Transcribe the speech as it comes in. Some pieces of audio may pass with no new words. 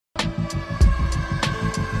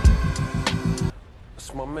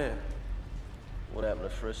That's my man. What happened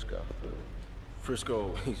to Frisco?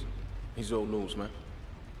 Frisco, he's old news, man.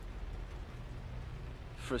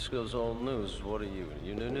 Frisco's old news. What are you?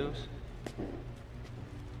 You new news?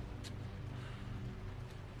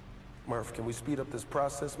 Murph, can we speed up this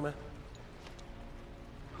process, man?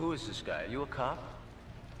 Who is this guy? Are you a cop?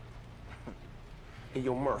 Hey,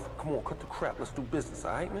 yo, Murph, come on, cut the crap. Let's do business,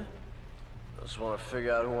 all right, man? I just want to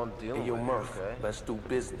figure out who I'm dealing Hey, yo, with. Murph, Okay? let's do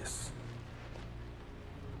business.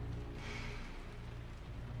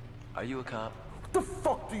 Are you a cop? What the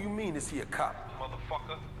fuck do you mean, is he a cop?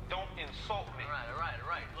 Motherfucker, don't insult me. All right.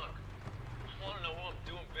 Look, I want to know who I'm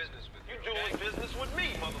doing business with. You're doing business with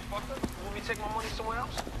me, motherfucker. You want me to take my money somewhere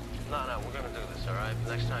else? no, we're gonna do this, all right?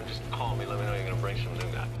 Next time, just call me. Let me know you're gonna bring some new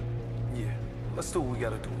guy. Yeah, let's do what we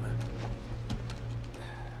gotta do, man.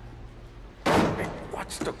 Hey,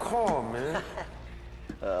 watch the car, man.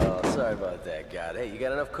 Oh, sorry about that, God. Hey, you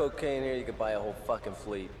got enough cocaine here, you could buy a whole fucking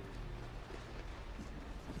fleet.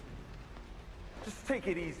 Just take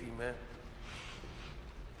it easy, man.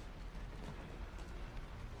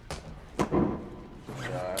 All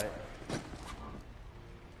right.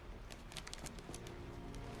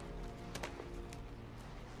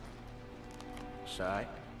 Shy?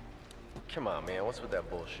 Come on, man. What's with that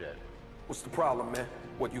bullshit? What's the problem, man?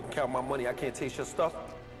 What, you can count my money, I can't taste your stuff?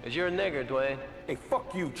 Cause you're a nigger, Dwayne. Hey,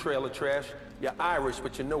 fuck you, trailer trash. You're Irish,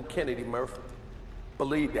 but you know Kennedy, Murph.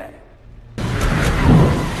 Believe that.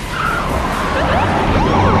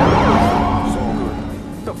 It's all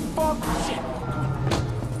good. The fuck? Shit.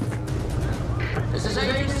 This is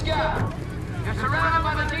Agent Scott. You're surrounded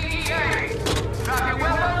by the DEA. Drop your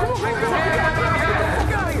weapons, raise your hand up in the air.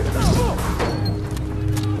 Let's go.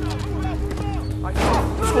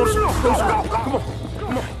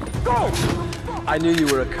 Come on. Go. I knew you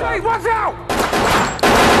were a cop. Hey, watch out!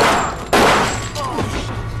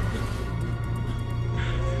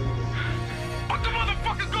 Put the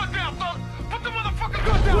motherfucking gun down, thug! Put the motherfucking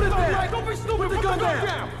gun down! Put it down! Don't be stupid! Put the gun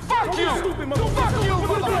down! Fuck you! Stupid motherfucker! Fuck you, Put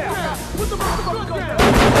the gun motherfucker! down! Put the motherfucking gun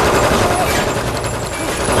down!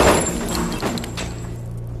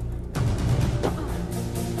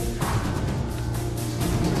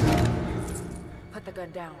 Put the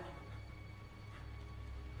gun down.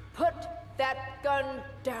 Put that gun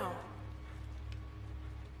down.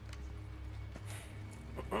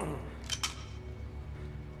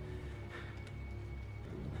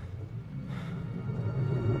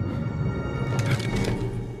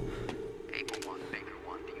 Baker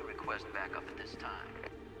 1, do you request backup at this time?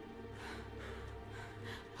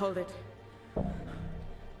 Hold it.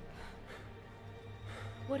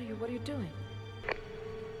 What are you doing?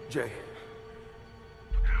 Jay.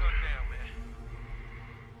 Put the gun down, man.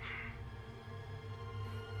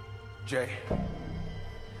 Jay.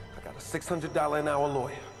 I got a $600 an hour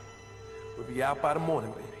lawyer. We'll be out by the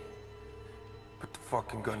morning, baby. Put the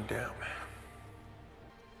fucking gun down, man.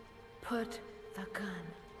 Put the gun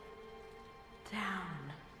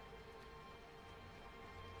down.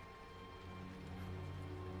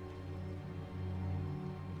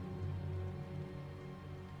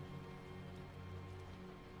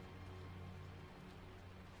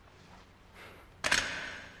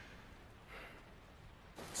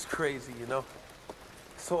 It's crazy, you know?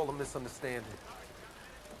 It's all a misunderstanding.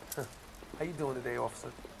 Huh. How you doing today,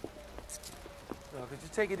 officer? Could you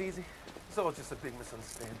take it easy? It's all just a big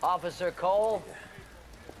misunderstanding. Officer Cole,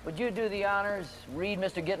 would you do the honors, read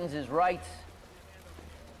Mr. Gittins' rights?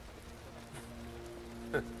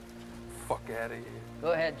 Fuck out of here.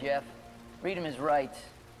 Go ahead, Jeff. Read him his rights.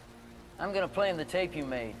 I'm gonna play him the tape you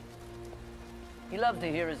made. He loves to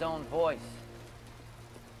hear his own voice.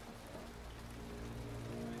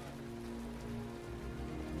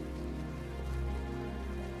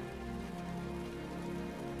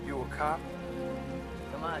 You a cop?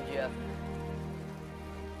 Come on, Jeff.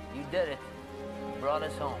 You did it. You brought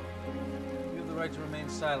us home. You have the right to remain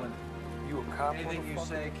silent. You a cop, Anything you motherfucker?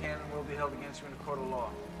 say can and will be held against you in a court of law.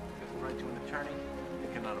 You have the right to an attorney. You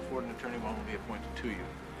cannot afford an attorney, one will be appointed to you.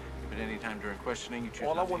 If at any time during questioning you choose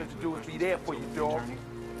All I not to wanted answer to the do was be questions there asked for of you, the dog. attorney,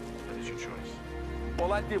 that is your choice.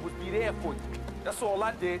 All I did was be there for you. That's all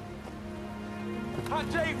I did. Huh,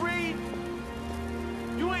 Jay Reed?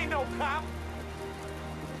 You ain't no cop.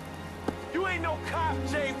 You ain't no cop,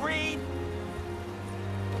 Jay Reed.